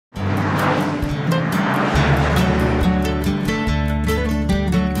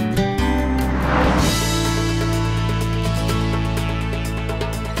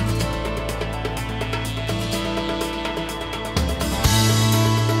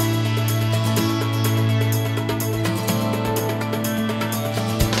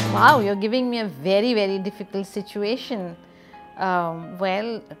Wow, you're giving me a very, very difficult situation.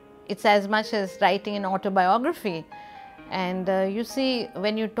 Well, it's as much as writing an autobiography. And you see,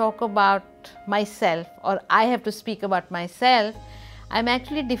 when you talk about myself, or I have to speak about myself, I'm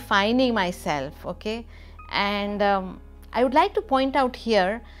actually defining myself, okay? And I would like to point out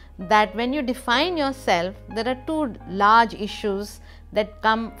here that when you define yourself, there are two large issues that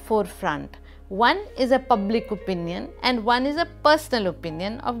come forefront. One is a public opinion and one is a personal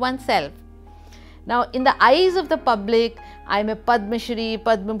opinion of oneself. Now, in the eyes of the public, I am a Padma Shri,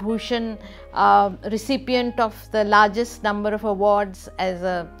 Padma Bhushan recipient of the largest number of awards as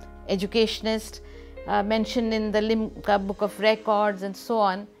an educationist, mentioned in the Limca Book of Records and so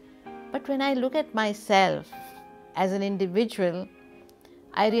on. But when I look at myself as an individual,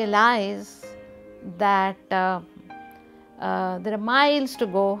 I realize that there are miles to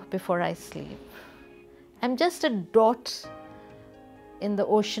go before I sleep. I'm just a dot in the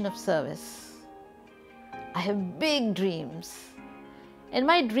ocean of service. I have big dreams, and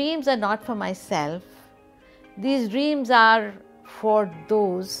my dreams are not for myself. These dreams are for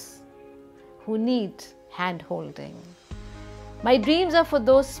those who need hand-holding. My dreams are for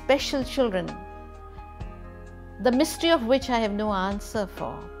those special children, the mystery of which I have no answer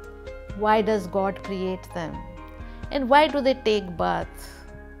for. Why does God create them? And why do they take birth?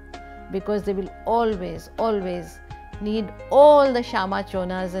 Because they will always, always need all the Shyama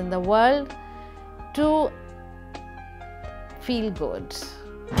Chonas in the world to feel good.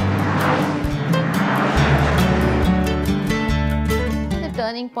 The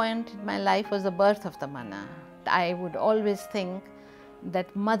turning point in my life was the birth of Tamanna. I would always think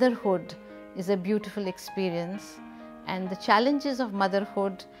that motherhood is a beautiful experience, and the challenges of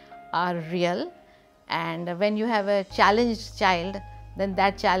motherhood are real. And when you have a challenged child, then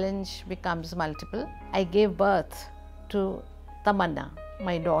that challenge becomes multiple. I gave birth to Tamanna,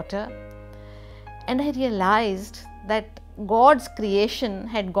 my daughter, and I realized that God's creation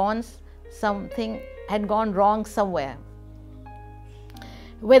had gone wrong somewhere.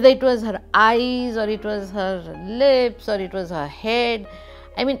 Whether it was her eyes, or it was her lips, or it was her head,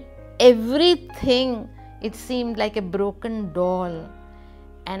 I mean, everything, it seemed like a broken doll,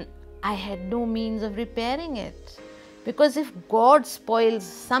 and I had no means of repairing it. Because if God spoils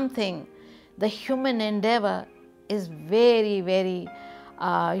something, the human endeavor is very, very,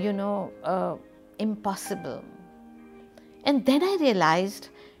 impossible. And then I realized,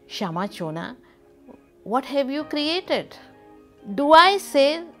 Shyama Chona, what have you created? Do I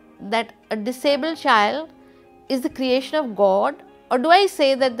say that a disabled child is the creation of God, or do I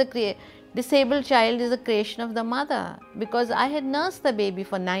say that the disabled child is the creation of the mother? Because I had nursed the baby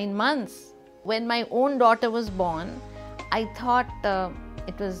for 9 months. When my own daughter was born, I thought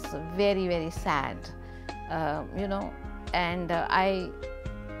it was very, very sad, and I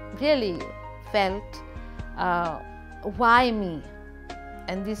really felt, why me?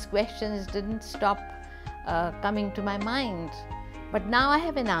 And these questions didn't stop coming to my mind. But now I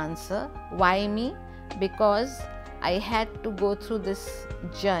have an answer. Why me? Because I had to go through this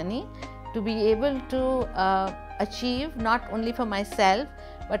journey to be able to achieve, not only for myself,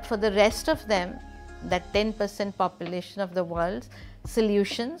 but for the rest of them, that 10% population of the world,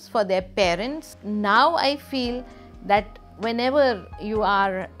 solutions for their parents. Now I feel that whenever you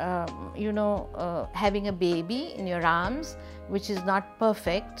are, having a baby in your arms, which is not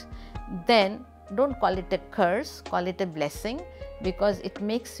perfect, then don't call it a curse, call it a blessing, because it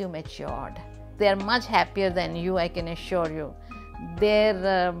makes you matured. They are much happier than you, I can assure you.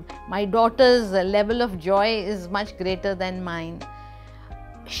 My daughter's level of joy is much greater than mine.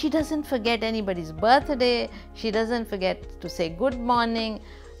 She doesn't forget anybody's birthday. She doesn't forget to say good morning.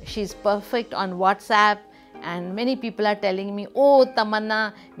 She's perfect on WhatsApp. And many people are telling me, oh,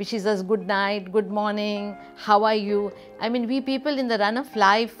 Tamanna wishes us good night, good morning, how are you? I mean, we people in the run of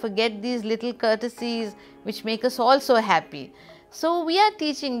life forget these little courtesies which make us all so happy. So we are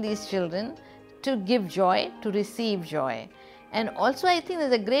teaching these children to give joy, to receive joy. And also I think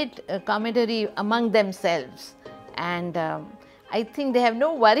there's a great camaraderie among themselves. And I think they have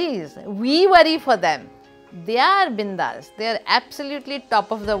no worries. We worry for them. They are bindas. They are absolutely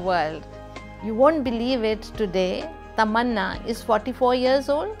top of the world. You won't believe it, today Tamanna is 44 years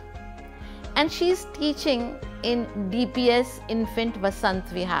old and she's teaching in DPS Infant Vasant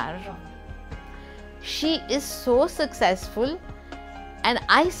Vihar. She is so successful, and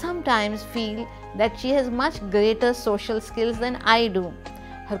I sometimes feel that she has much greater social skills than I do.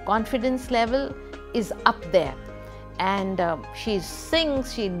 Her confidence level is up there, and she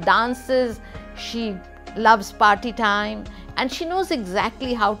sings, she dances, she loves party time, and she knows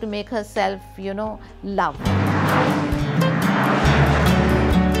exactly how to make herself, loved.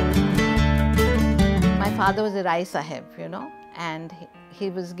 father was a Rai Sahib, and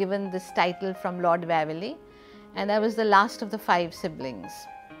he was given this title from Lord Waverley, and I was the last of the 5 siblings.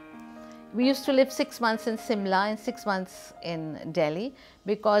 We used to live 6 months in Simla and 6 months in Delhi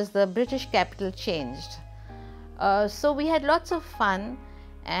because the British capital changed. So we had lots of fun,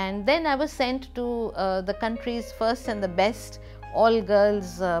 and then I was sent to the country's first and the best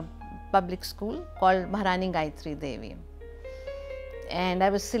all-girls public school called Maharani Gayatri Devi. And I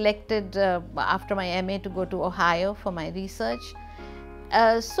was selected after my MA to go to Ohio for my research.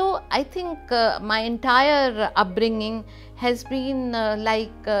 So I think my entire upbringing has been a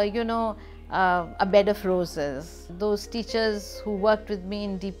bed of roses. Those teachers who worked with me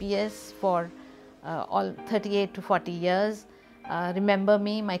in DPS for all 38 to 40 years remember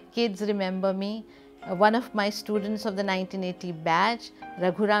me, my kids remember me. One of my students of the 1980 batch,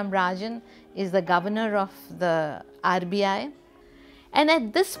 Raghuram Rajan, is the governor of the RBI. And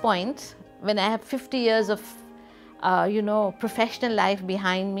at this point, when I have 50 years of professional life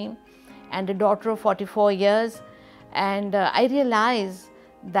behind me and a daughter of 44 years, and I realize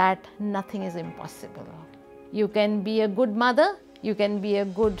that nothing is impossible. You can be a good mother, you can be a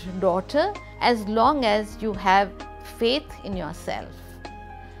good daughter, as long as you have faith in yourself.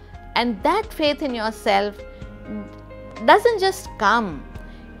 And that faith in yourself doesn't just come,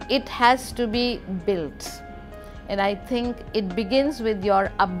 it has to be built. And I think it begins with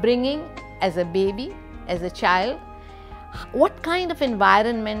your upbringing as a baby, as a child. What kind of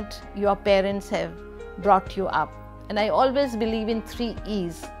environment your parents have brought you up. And I always believe in 3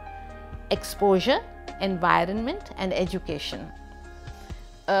 E's: exposure, environment, and education.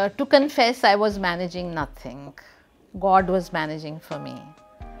 To confess, I was managing nothing. God was managing for me.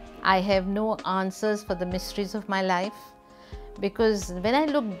 I have no answers for the mysteries of my life, because when I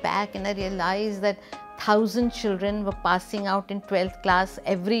look back and I realize that 1,000 children were passing out in 12th class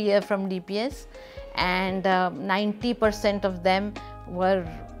every year from DPS, and 90% of them were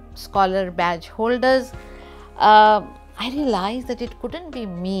scholar badge holders, I realized that it couldn't be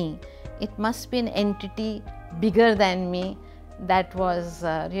me. It must be an entity bigger than me that was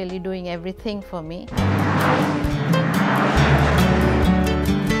really doing everything for me.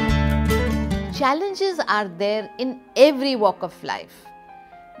 Challenges are there in every walk of life.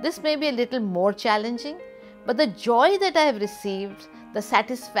 This may be a little more challenging, but the joy that I have received, the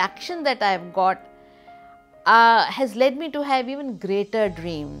satisfaction that I have got, has led me to have even greater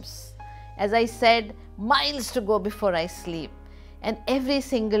dreams. As I said, miles to go before I sleep, and every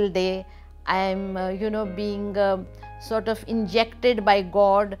single day I am being sort of injected by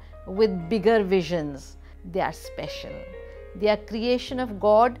God with bigger visions. They are special. They are creation of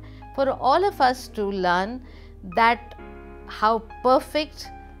God for all of us to learn that how perfect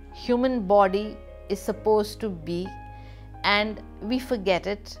human body is supposed to be, and we forget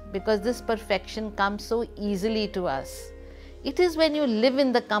it because this perfection comes so easily to us. It is when you live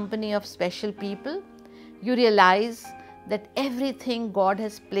in the company of special people, you realize that everything God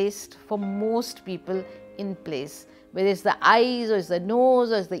has placed for most people in place, whether it's the eyes or it's the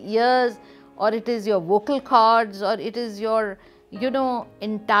nose or it's the ears, or it is your vocal cords, or it is your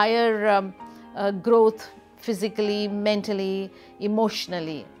entire growth physically, mentally,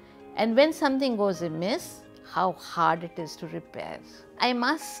 emotionally. And when something goes amiss, how hard it is to repair. I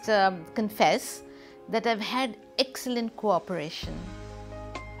must confess that I've had excellent cooperation,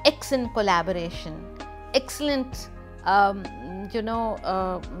 excellent collaboration, excellent,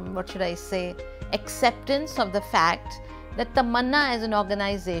 acceptance of the fact that Tamanna as an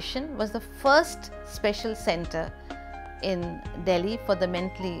organization was the first special center in Delhi for the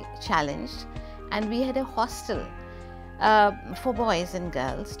mentally challenged, and we had a hostel for boys and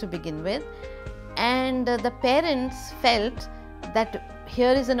girls to begin with, and the parents felt that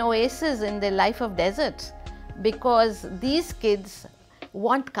here is an oasis in their life of desert, because these kids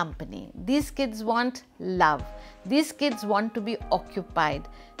want company, these kids want love, these kids want to be occupied,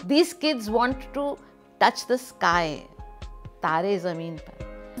 these kids want to touch the sky, tare zameen par.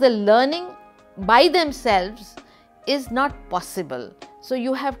 The learning by themselves is not possible. So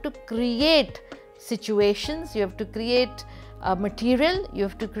you have to create situations, you have to create material, you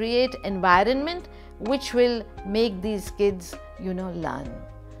have to create environment which will make these kids learn.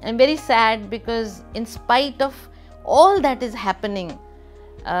 I'm very sad because in spite of all that is happening,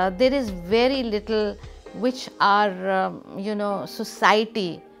 there is very little which our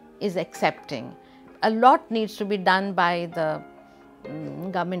society is accepting. A lot needs to be done by the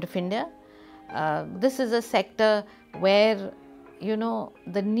Government of India. This is a sector where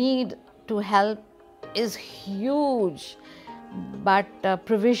the need to help is huge, but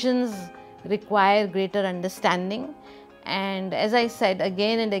provisions require greater understanding. And as I said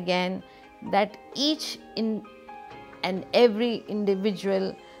again and again, that each and every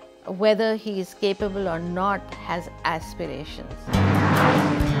individual, whether he is capable or not, has aspirations.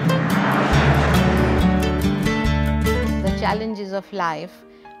 The challenges of life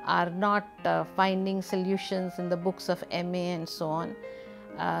are not finding solutions in the books of MA and so on.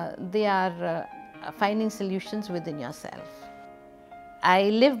 They are finding solutions within yourself. I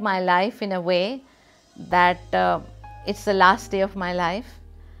live my life in a way that it's the last day of my life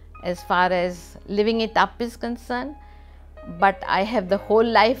as far as living it up is concerned, but I have the whole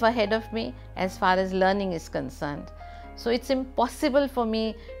life ahead of me as far as learning is concerned. So it's impossible for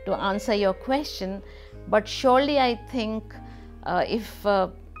me to answer your question, but surely I think if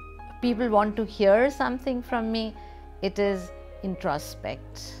people want to hear something from me, it is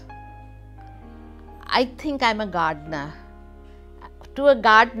introspect. I think I'm a gardener. To a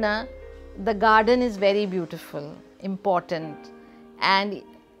gardener, the garden is very beautiful, important, and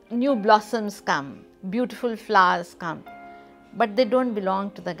new blossoms come, beautiful flowers come, but they don't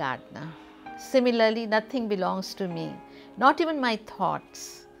belong to the gardener. Similarly, nothing belongs to me, not even my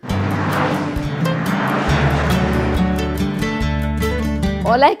thoughts.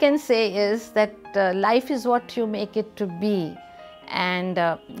 All I can say is that life is what you make it to be, and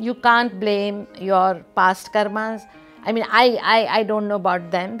you can't blame your past karmas. I mean, I don't know about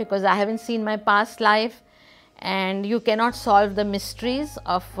them because I haven't seen my past life, and you cannot solve the mysteries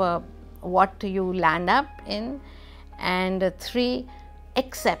of what you land up in. And 3,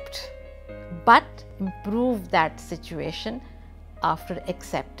 accept, but improve that situation after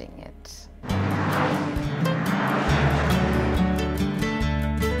accepting it.